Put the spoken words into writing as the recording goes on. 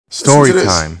Story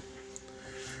time.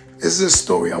 This is a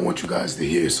story I want you guys to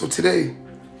hear. So today,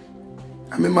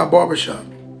 I'm in my barbershop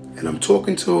and I'm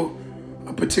talking to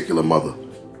a particular mother.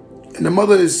 And the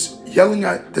mother is yelling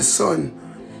at the son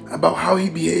about how he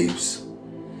behaves,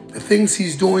 the things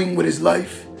he's doing with his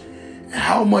life, and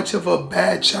how much of a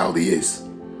bad child he is.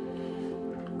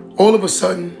 All of a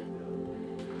sudden,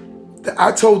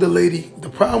 I told the lady, the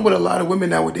problem with a lot of women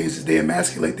nowadays is they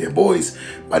emasculate their boys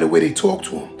by the way they talk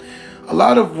to them. A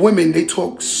lot of women, they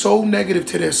talk so negative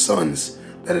to their sons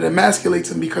that it emasculates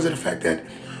them because of the fact that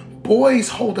boys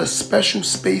hold a special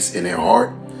space in their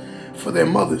heart for their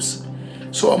mothers.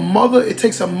 So it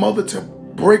takes a mother to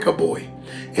break a boy.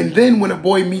 And then when a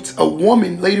boy meets a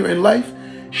woman later in life,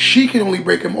 she can only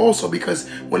break him also, because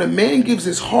when a man gives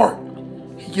his heart,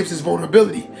 he gives his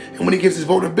vulnerability. And when he gives his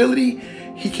vulnerability,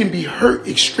 he can be hurt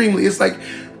extremely. It's like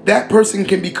that person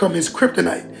can become his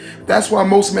kryptonite. That's why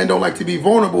most men don't like to be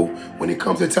vulnerable when it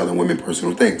comes to telling women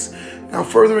personal things. Now,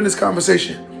 further in this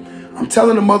conversation, I'm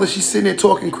telling the mother, she's sitting there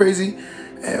talking crazy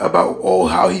about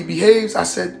how he behaves. I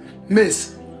said,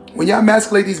 "Miss, when y'all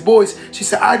emasculate these boys," she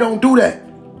said, "I don't do that."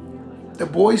 The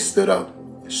boy stood up,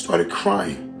 started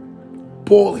crying,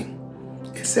 bawling,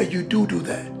 and said, "You do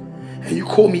that. And you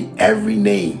call me every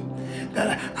name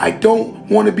that I don't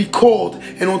want to be called.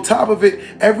 And on top of it,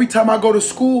 every time I go to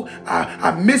school,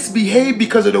 I misbehave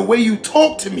because of the way you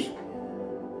talk to me."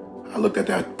 I looked at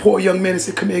that poor young man and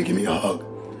said, "Come here and give me a hug."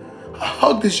 I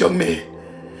hugged this young man.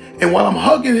 And while I'm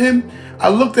hugging him, I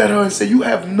looked at her and said, "You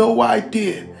have no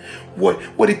idea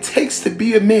what it takes to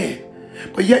be a man.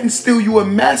 But yet and still you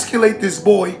emasculate this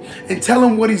boy and tell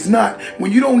him what he's not,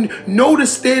 when you don't know the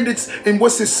standards and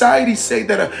what society say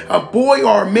that a boy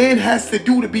or a man has to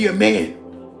do to be a man."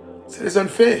 I said, "It's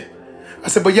unfair." I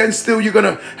said, "But yet and still you're going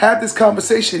to have this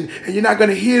conversation and you're not going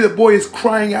to hear the boy is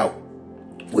crying out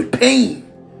with pain,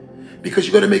 because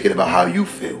you're going to make it about how you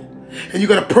feel. And you're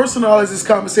going to personalize this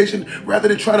conversation rather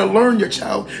than try to learn your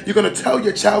child. You're going to tell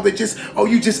your child that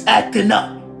you just acting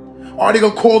up. Or they're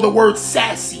going to call the word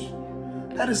sassy.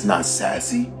 That is not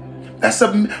sassy. That's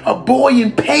a boy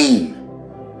in pain."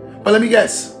 But let me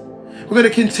guess. We're going to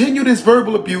continue this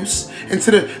verbal abuse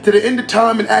to the end of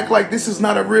time and act like this is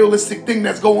not a realistic thing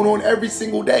that's going on every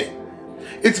single day.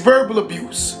 It's verbal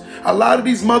abuse. A lot of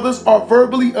these mothers are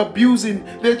verbally abusing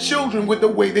their children with the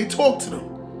way they talk to them.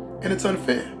 And it's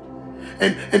unfair.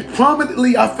 And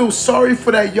prominently, I feel sorry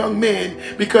for that young man,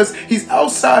 because he's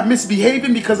outside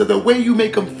misbehaving because of the way you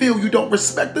make him feel. You don't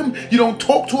respect him. You don't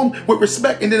talk to him with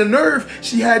respect. And then the nerve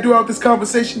she had throughout this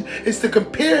conversation is to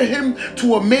compare him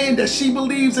to a man that she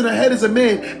believes in her head is a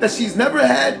man that she's never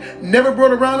had, never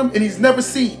brought around him, and he's never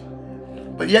seen.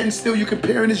 But yet and still you're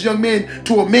comparing this young man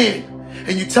to a man.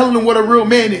 And you're telling him what a real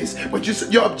man is. But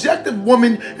your objective,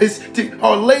 woman,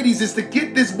 or ladies, is to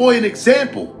get this boy an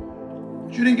example.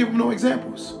 You didn't give him no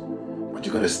examples, but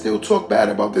you're going to still talk bad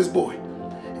about this boy.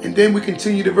 And then we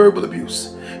continue the verbal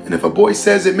abuse. And if a boy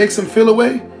says it makes him feel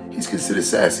away, he's considered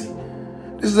sassy.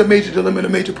 This is a major dilemma and a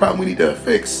major problem we need to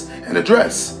fix and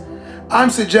address. I'm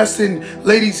suggesting,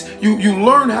 ladies, you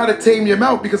learn how to tame your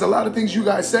mouth, because a lot of things you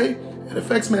guys say, it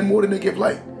affects men more than they give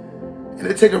light. And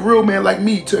it take a real man like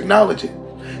me to acknowledge it.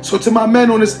 So to my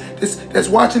men on that's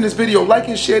watching this video, like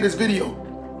and share this video.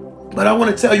 But I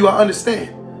want to tell you, I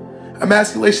understand.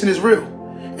 Emasculation is real,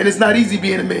 and it's not easy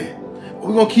being a man. But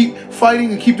we're going to keep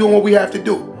fighting and keep doing what we have to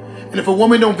do. And if a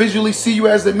woman don't visually see you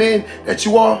as the man that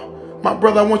you are, my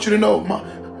brother, I want you to know,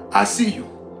 I see you.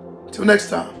 Till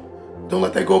next time, don't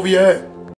let that go over your head.